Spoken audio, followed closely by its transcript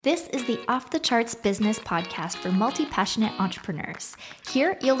This is the Off the Charts Business Podcast for multi-passionate entrepreneurs.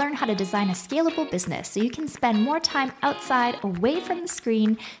 Here, you'll learn how to design a scalable business so you can spend more time outside, away from the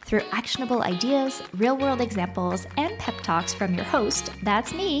screen, through actionable ideas, real-world examples, and pep talks from your host,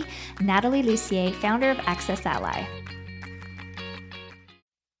 that's me, Natalie Lussier, founder of Access Ally.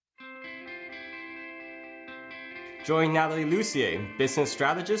 Join Natalie Lussier, business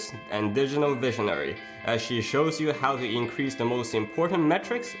strategist and digital visionary, as she shows you how to increase the most important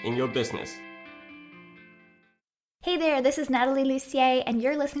metrics in your business. Hey there, this is Natalie Lussier, and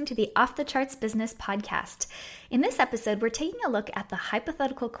you're listening to the Off the Charts Business Podcast. In this episode, we're taking a look at the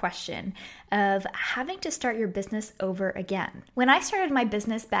hypothetical question of having to start your business over again. When I started my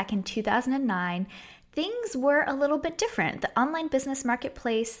business back in 2009, things were a little bit different. The online business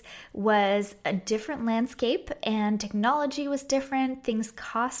marketplace was a different landscape and technology was different. Things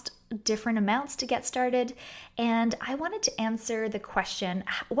cost different amounts to get started. And I wanted to answer the question,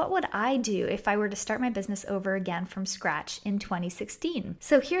 what would I do if I were to start my business over again from scratch in 2016?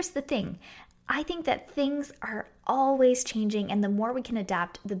 So here's the thing. I think that things are always changing, and the more we can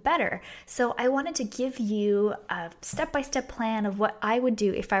adapt, the better. So I wanted to give you a step-by-step plan of what I would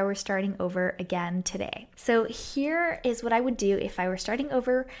do if I were starting over again today. So here is what I would do if I were starting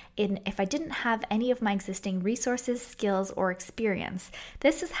over if I didn't have any of my existing resources, skills, or experience.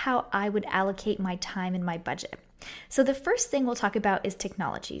 This is how I would allocate my time and my budget. So the first thing we'll talk about is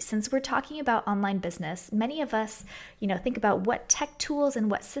technology. Since we're talking about online business, many of us, think about what tech tools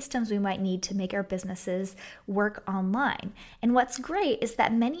and what systems we might need to make our businesses work online. And what's great is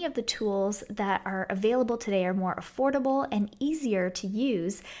that many of the tools that are available today are more affordable and easier to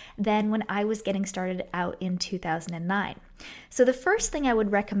use than when I was getting started out in 2009. So the first thing I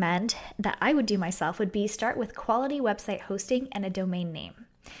would recommend that I would do myself would be start with quality website hosting and a domain name.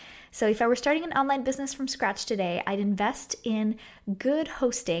 So if I were starting an online business from scratch today, I'd invest in good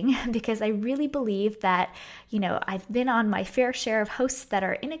hosting because I really believe that, I've been on my fair share of hosts that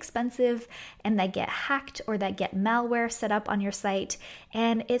are inexpensive and that get hacked or that get malware set up on your site.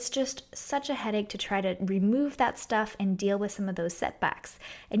 And it's just such a headache to try to remove that stuff and deal with some of those setbacks.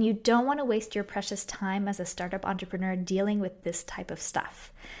 And you don't want to waste your precious time as a startup entrepreneur dealing with this type of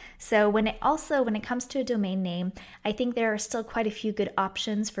stuff. So when it comes to a domain name, I think there are still quite a few good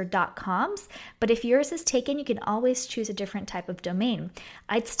options for .coms, but if yours is taken, you can always choose a different type of domain.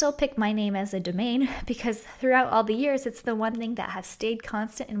 I'd still pick my name as a domain because throughout all the years, it's the one thing that has stayed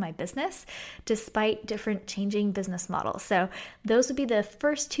constant in my business despite different changing business models. So those would be the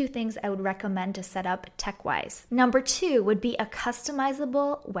first two things I would recommend to set up tech-wise. Number 2 would be a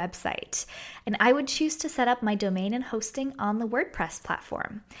customizable website. And I would choose to set up my domain and hosting on the WordPress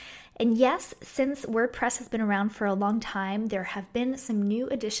platform. And yes, since WordPress has been around for a long time, there have been some new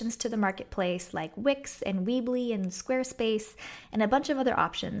additions to the marketplace like Wix and Weebly and Squarespace and a bunch of other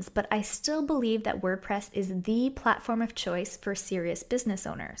options, but I still believe that WordPress is the platform of choice for serious business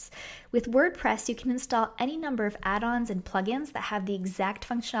owners. With WordPress, you can install any number of add-ons and plugins that have the exact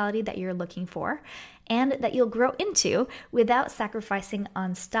functionality that you're looking for and that you'll grow into without sacrificing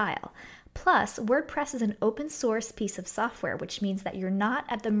on style. Plus, WordPress is an open source piece of software, which means that you're not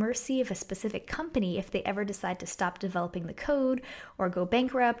at the mercy of a specific company if they ever decide to stop developing the code or go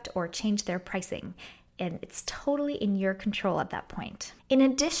bankrupt or change their pricing. And it's totally in your control at that point. In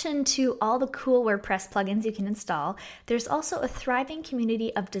addition to all the cool WordPress plugins you can install, there's also a thriving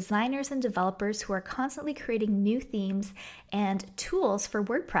community of designers and developers who are constantly creating new themes and tools for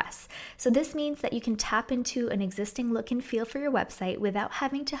WordPress. So this means that you can tap into an existing look and feel for your website without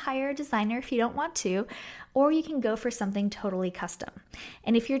having to hire a designer if you don't want to, or you can go for something totally custom.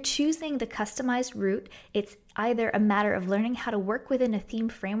 And if you're choosing the customized route, it's either a matter of learning how to work within a theme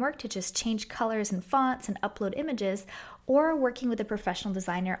framework to just change colors and fonts and upload images, or working with a professional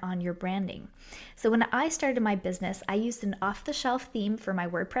designer on your branding. So when I started my business, I used an off-the-shelf theme for my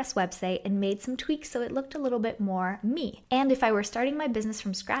WordPress website and made some tweaks so it looked a little bit more me. And if I were starting my business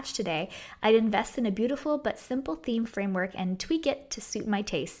from scratch today, I'd invest in a beautiful but simple theme framework and tweak it to suit my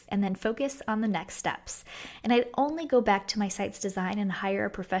tastes, and then focus on the next steps. And I'd only go back to my site's design and hire a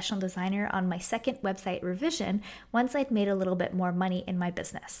professional designer on my second website revision once I'd made a little bit more money in my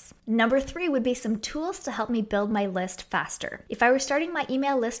business. Number 3 would be some tools to help me build my list faster. If I were starting my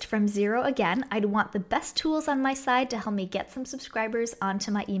email list from zero again, I'd want the best tools on my side to help me get some subscribers onto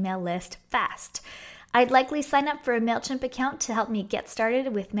my email list fast. I'd likely sign up for a MailChimp account to help me get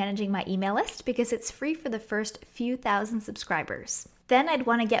started with managing my email list because it's free for the first few thousand subscribers. Then I'd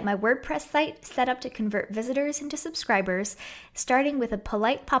want to get my WordPress site set up to convert visitors into subscribers, starting with a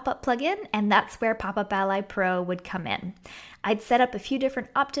Polite pop-up plugin, and that's where Pop-Up Ally Pro would come in. I'd set up a few different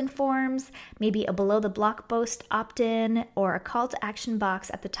opt-in forms, maybe a below the blog post opt-in or a call to action box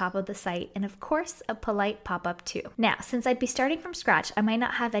at the top of the site, and of course, a Polite pop-up too. Now, since I'd be starting from scratch, I might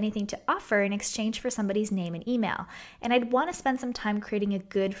not have anything to offer in exchange for somebody's name and email, and I'd want to spend some time creating a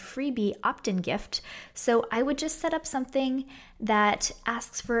good freebie opt-in gift, so I would just set up something that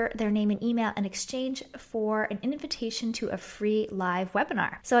asks for their name and email in exchange for an invitation to a free live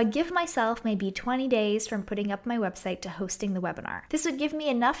webinar. So I'd give myself maybe 20 days from putting up my website to hosting the webinar. This would give me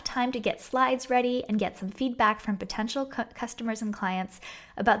enough time to get slides ready and get some feedback from potential customers and clients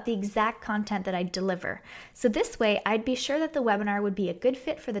about the exact content that I deliver. So this way, I'd be sure that the webinar would be a good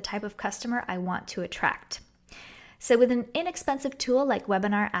fit for the type of customer I want to attract. So with an inexpensive tool like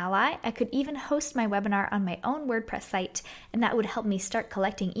Webinar Ally, I could even host my webinar on my own WordPress site, and that would help me start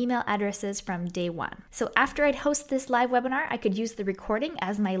collecting email addresses from day one. So after I'd host this live webinar, I could use the recording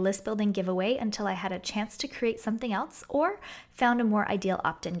as my list building giveaway until I had a chance to create something else or found a more ideal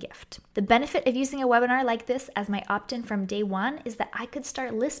opt-in gift. The benefit of using a webinar like this as my opt-in from day one is that I could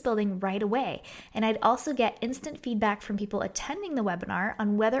start list building right away, and I'd also get instant feedback from people attending the webinar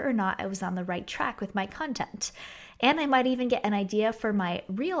on whether or not I was on the right track with my content. And I might even get an idea for my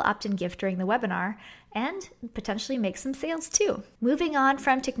real opt-in gift during the webinar and potentially make some sales too. Moving on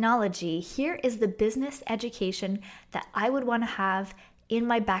from technology, here is the business education that I would want to have in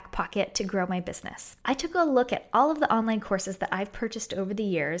my back pocket to grow my business. I took a look at all of the online courses that I've purchased over the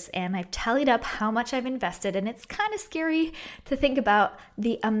years, and I've tallied up how much I've invested, and it's kind of scary to think about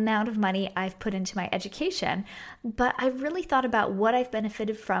the amount of money I've put into my education, but I've really thought about what I've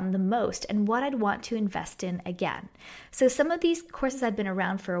benefited from the most and what I'd want to invest in again. So some of these courses have been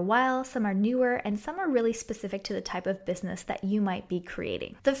around for a while, some are newer, and some are really specific to the type of business that you might be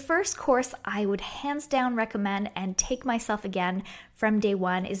creating. The first course I would hands down recommend and take myself again from day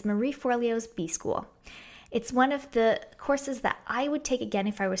one is Marie Forleo's B-School. It's one of the courses that I would take again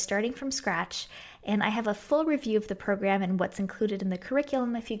if I was starting from scratch, and I have a full review of the program and what's included in the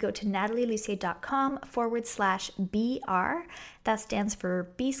curriculum if you go to natalielussier.com/BR. That stands for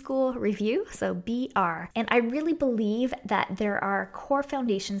B-School Review, so BR. And I really believe that there are core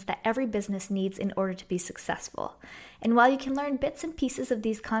foundations that every business needs in order to be successful. And while you can learn bits and pieces of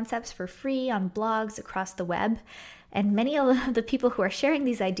these concepts for free on blogs across the web, and many of the people who are sharing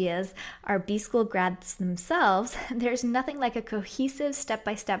these ideas are B-School grads themselves, there's nothing like a cohesive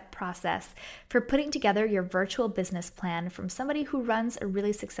step-by-step process for putting together your virtual business plan from somebody who runs a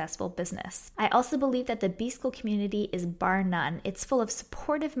really successful business. I also believe that the B-School community is bar none. It's full of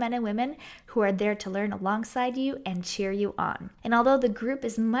supportive men and women who are there to learn alongside you and cheer you on. And although the group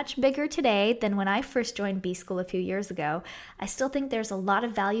is much bigger today than when I first joined B-School a few years ago, I still think there's a lot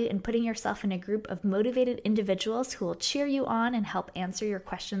of value in putting yourself in a group of motivated individuals who will cheer you on and help answer your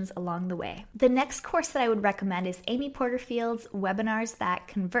questions along the way. The next course that I would recommend is Amy Porterfield's Webinars That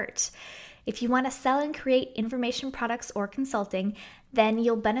Convert. If you want to sell and create information products or consulting, then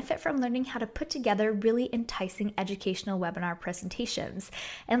you'll benefit from learning how to put together really enticing educational webinar presentations.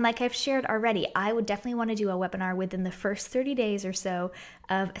 And like I've shared already, I would definitely want to do a webinar within the first 30 days or so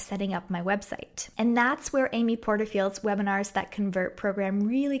of setting up my website. And that's where Amy Porterfield's Webinars That Convert program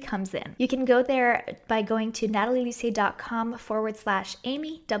really comes in. You can go there by going to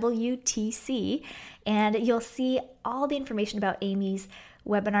natalielussier.com/AmyWTC, and you'll see all the information about Amy's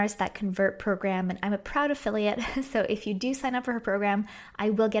Webinars That Convert program, and I'm a proud affiliate, so if you do sign up for her program,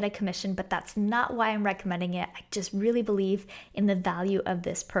 I will get a commission, but that's not why I'm recommending it. I just really believe in the value of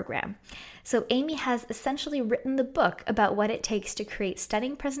this program. So Amy has essentially written the book about what it takes to create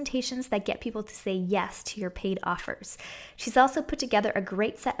stunning presentations that get people to say yes to your paid offers. She's also put together a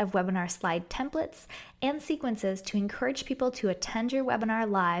great set of webinar slide templates and sequences to encourage people to attend your webinar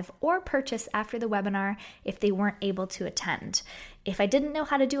live or purchase after the webinar if they weren't able to attend. If I didn't know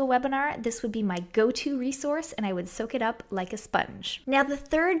how to do a webinar, this would be my go-to resource and I would soak it up like a sponge. Now, the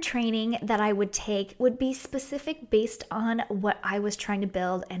third training that I would take would be specific based on what I was trying to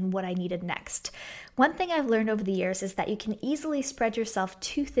build and what I needed next. One thing I've learned over the years is that you can easily spread yourself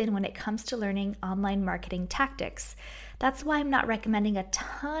too thin when it comes to learning online marketing tactics. That's why I'm not recommending a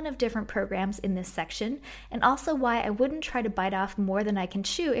ton of different programs in this section, and also why I wouldn't try to bite off more than I can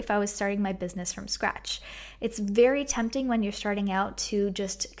chew if I was starting my business from scratch. It's very tempting when you're starting out to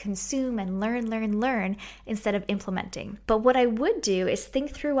just consume and learn instead of implementing. But what I would do is think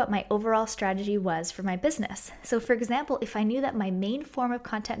through what my overall strategy was for my business. So for example, if I knew that my main form of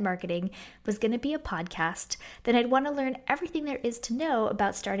content marketing was going to be a podcast, then I'd want to learn everything there is to know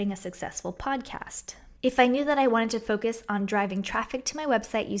about starting a successful podcast. If I knew that I wanted to focus on driving traffic to my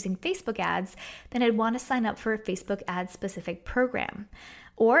website using Facebook ads, then I'd want to sign up for a Facebook ad specific program.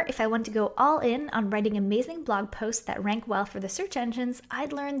 Or if I want to go all in on writing amazing blog posts that rank well for the search engines,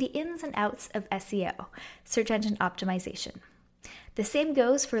 I'd learn the ins and outs of SEO, search engine optimization. The same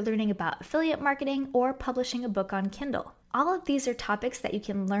goes for learning about affiliate marketing or publishing a book on Kindle. All of these are topics that you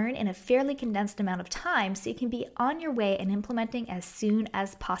can learn in a fairly condensed amount of time so you can be on your way and implementing as soon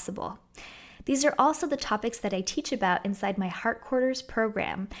as possible. These are also the topics that I teach about inside my Heart Quarters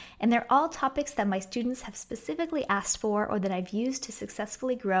program, and they're all topics that my students have specifically asked for or that I've used to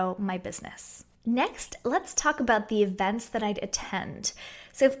successfully grow my business. Next, let's talk about the events that I'd attend.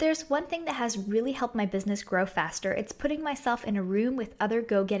 So if there's one thing that has really helped my business grow faster, it's putting myself in a room with other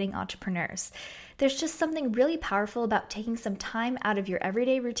go-getting entrepreneurs. There's just something really powerful about taking some time out of your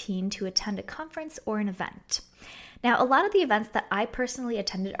everyday routine to attend a conference or an event. Now, a lot of the events that I personally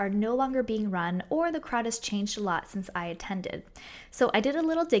attended are no longer being run, or the crowd has changed a lot since I attended. So I did a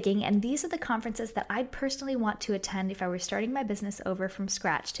little digging, and these are the conferences that I'd personally want to attend if I were starting my business over from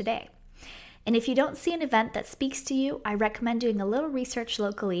scratch today. And if you don't see an event that speaks to you, I recommend doing a little research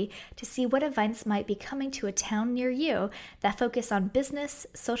locally to see what events might be coming to a town near you that focus on business,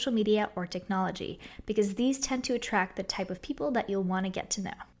 social media, or technology, because these tend to attract the type of people that you'll want to get to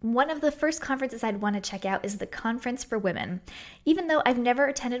know. One of the first conferences I'd want to check out is the Conference for Women. Even though I've never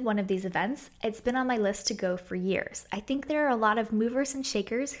attended one of these events, it's been on my list to go for years. I think there are a lot of movers and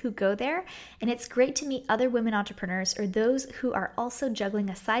shakers who go there, and it's great to meet other women entrepreneurs or those who are also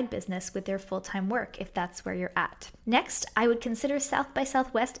juggling a side business with their full-time work, if that's where you're at. Next, I would consider South by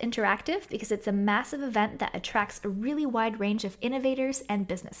Southwest Interactive because it's a massive event that attracts a really wide range of innovators and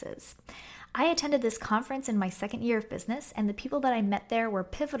businesses. I attended this conference in my second year of business, and the people that I met there were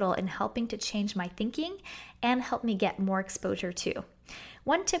pivotal in helping to change my thinking and help me get more exposure too.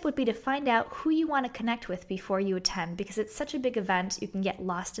 One tip would be to find out who you want to connect with before you attend, because it's such a big event you can get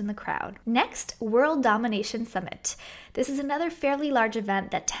lost in the crowd. Next, World Domination Summit. This is another fairly large event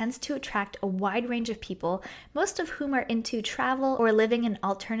that tends to attract a wide range of people, most of whom are into travel or living an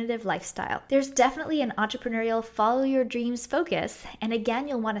alternative lifestyle. There's definitely an entrepreneurial follow your dreams focus, and again,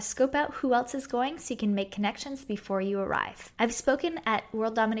 you'll want to scope out who else is going so you can make connections before you arrive. I've spoken at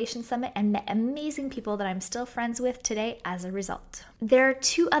World Domination Summit and met amazing people that I'm still friends with today as a result. There are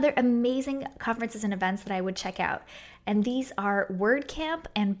two other amazing conferences and events that I would check out, and these are WordCamp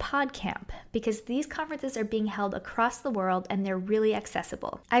and PodCamp, because these conferences are being held across the world and they're really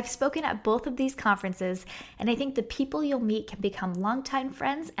accessible. I've spoken at both of these conferences, and I think the people you'll meet can become longtime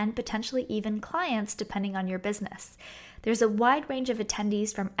friends and potentially even clients depending on your business. There's a wide range of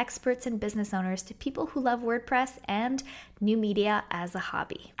attendees, from experts and business owners to people who love WordPress and new media as a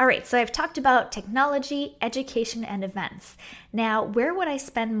hobby. All right, so I've talked about technology, education, and events. Now, where would I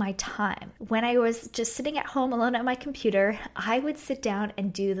spend my time? When I was just sitting at home alone at my computer, I would sit down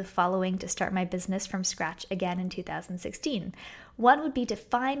and do the following to start my business from scratch again in 2016. One would be to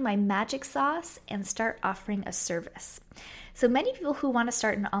find my magic sauce and start offering a service. So many people who want to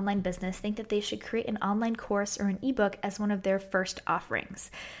start an online business think that they should create an online course or an ebook as one of their first offerings.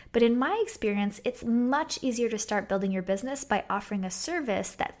 But in my experience, it's much easier to start building your business by offering a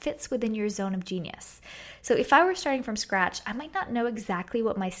service that fits within your zone of genius. So if I were starting from scratch, I might not know exactly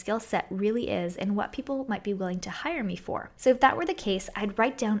what my skill set really is and what people might be willing to hire me for. So if that were the case, I'd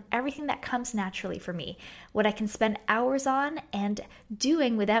write down everything that comes naturally for me, what I can spend hours on and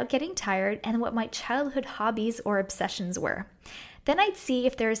doing without getting tired, and what my childhood hobbies or obsessions were. Then I'd see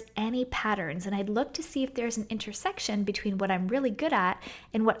if there's any patterns, and I'd look to see if there's an intersection between what I'm really good at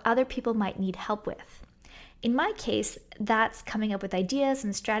and what other people might need help with. In my case, that's coming up with ideas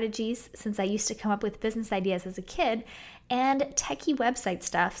and strategies, since I used to come up with business ideas as a kid, and techie website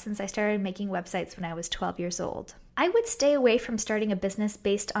stuff since I started making websites when I was 12 years old. I would stay away from starting a business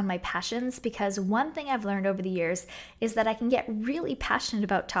based on my passions, because one thing I've learned over the years is that I can get really passionate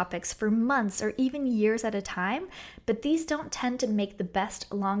about topics for months or even years at a time, but these don't tend to make the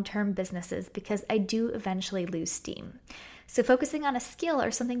best long-term businesses because I do eventually lose steam. So focusing on a skill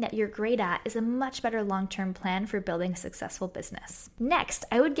or something that you're great at is a much better long-term plan for building a successful business. Next,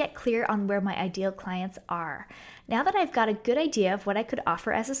 I would get clear on where my ideal clients are. Now that I've got a good idea of what I could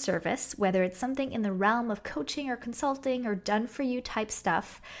offer as a service, whether it's something in the realm of coaching or consulting or done-for-you type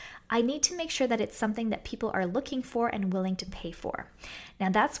stuff, I need to make sure that it's something that people are looking for and willing to pay for. Now,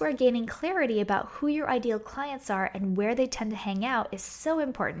 that's where gaining clarity about who your ideal clients are and where they tend to hang out is so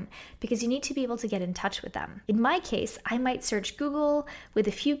important, because you need to be able to get in touch with them. In my case, I might search Google with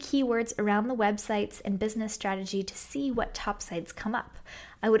a few keywords around the websites and business strategy to see what top sites come up.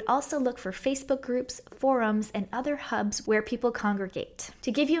 I would also look for Facebook groups, forums, and other hubs where people congregate.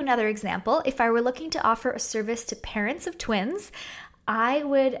 To give you another example, if I were looking to offer a service to parents of twins, I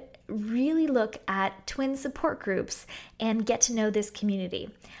would really look at twin support groups and get to know this community.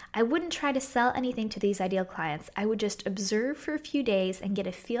 I wouldn't try to sell anything to these ideal clients. I would just observe for a few days and get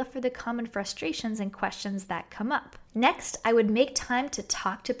a feel for the common frustrations and questions that come up. Next, I would make time to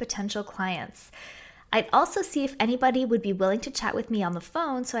talk to potential clients. I'd also see if anybody would be willing to chat with me on the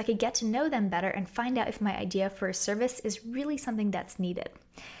phone so I could get to know them better and find out if my idea for a service is really something that's needed.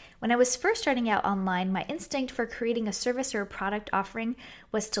 When I was first starting out online, my instinct for creating a service or a product offering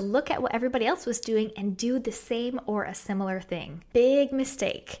was to look at what everybody else was doing and do the same or a similar thing. Big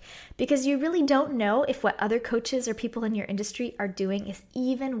mistake, because you really don't know if what other coaches or people in your industry are doing is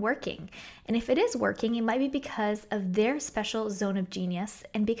even working. And if it is working, it might be because of their special zone of genius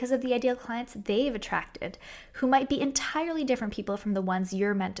and because of the ideal clients they've attracted, who might be entirely different people from the ones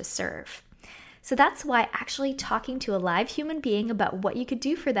you're meant to serve. So that's why actually talking to a live human being about what you could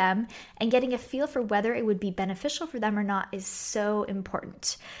do for them and getting a feel for whether it would be beneficial for them or not is so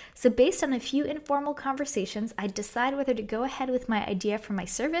important. So based on a few informal conversations, I decide whether to go ahead with my idea for my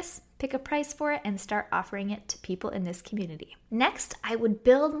service, pick a price for it, and start offering it to people in this community. Next, I would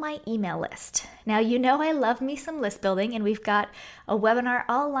build my email list. Now, you know I love me some list building, and we've got a webinar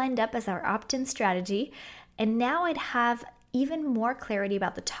all lined up as our opt-in strategy. And now I'd have even more clarity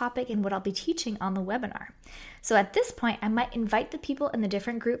about the topic and what I'll be teaching on the webinar. So at this point, I might invite the people in the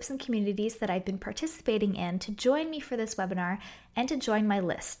different groups and communities that I've been participating in to join me for this webinar and to join my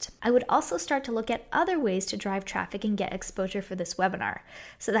list. I would also start to look at other ways to drive traffic and get exposure for this webinar.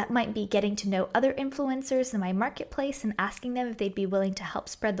 So that might be getting to know other influencers in my marketplace and asking them if they'd be willing to help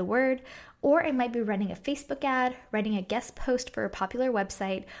spread the word, or it might be running a Facebook ad, writing a guest post for a popular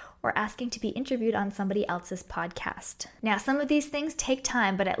website, or asking to be interviewed on somebody else's podcast. Now, some of these things take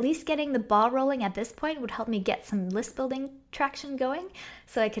time, but at least getting the ball rolling at this point would help me get some list building traction going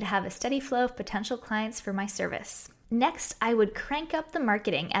so I could have a steady flow of potential clients for my service. Next, I would crank up the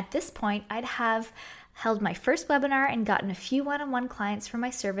marketing. At this point, I'd have held my first webinar and gotten a few one-on-one clients for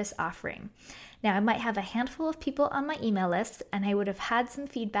my service offering. Now, I might have a handful of people on my email list, and I would have had some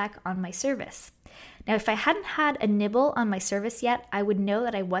feedback on my service. Now, if I hadn't had a nibble on my service yet, I would know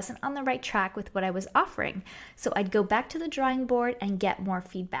that I wasn't on the right track with what I was offering, so I'd go back to the drawing board and get more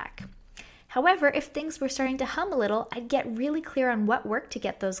feedback. However, if things were starting to hum a little, I'd get really clear on what worked to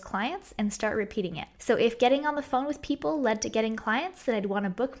get those clients and start repeating it. So if getting on the phone with people led to getting clients, then I'd want to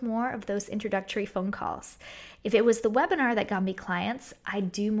book more of those introductory phone calls. If it was the webinar that got me clients,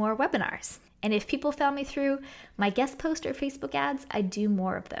 I'd do more webinars. And if people found me through my guest post or Facebook ads, I'd do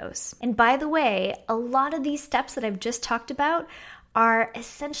more of those. And by the way, a lot of these steps that I've just talked about are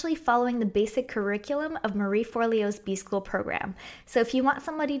essentially following the basic curriculum of Marie Forleo's B-School program. So if you want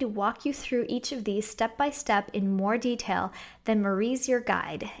somebody to walk you through each of these step by step in more detail, then Marie's your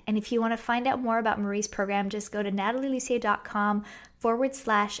guide. And if you want to find out more about Marie's program, just go to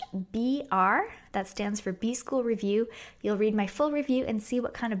natalielussier.com/BR. That stands for B-School Review. You'll read my full review and see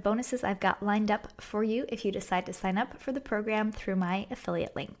what kind of bonuses I've got lined up for you if you decide to sign up for the program through my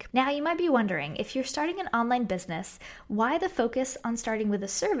affiliate link. Now, you might be wondering, if you're starting an online business, why the focus on starting with a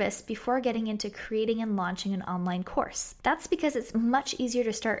service before getting into creating and launching an online course? That's because it's much easier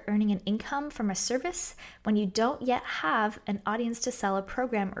to start earning an income from a service when you don't yet have an audience to sell a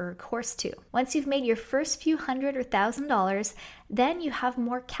program or a course to. Once you've made your first few $100 or $1,000, then you have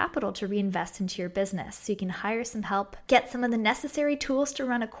more capital to reinvest into your business, so you can hire some help, get some of the necessary tools to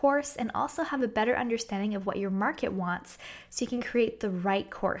run a course, and also have a better understanding of what your market wants so you can create the right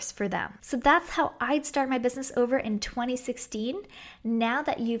course for them. So that's how I'd start my business over in 2016. Now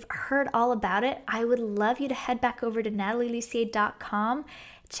that you've heard all about it, I would love you to head back over to natalielussier.com.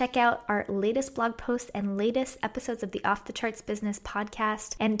 Check out our latest blog posts and latest episodes of the Off the Charts Business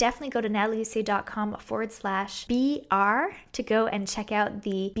podcast. And definitely go to natalielussier.com/BR to go and check out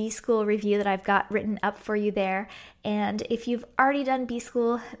the B-School review that I've got written up for you there. And if you've already done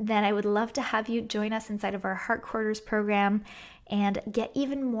B-School, then I would love to have you join us inside of our Heart Quarters program and get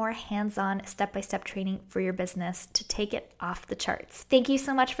even more hands-on step-by-step training for your business to take it off the charts. Thank you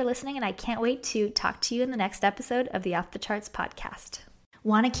so much for listening, and I can't wait to talk to you in the next episode of the Off the Charts podcast.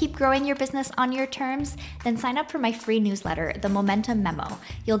 Want to keep growing your business on your terms? Then sign up for my free newsletter, The Momentum Memo.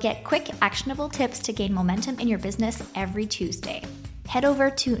 You'll get quick, actionable tips to gain momentum in your business every Tuesday. head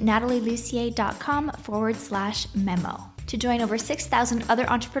over to natalielussier.com/memo to join over 6,000 other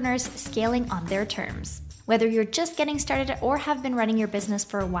entrepreneurs scaling on their terms. Whether you're just getting started or have been running your business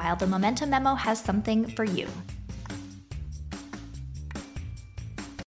for a while, the Momentum Memo has something for you.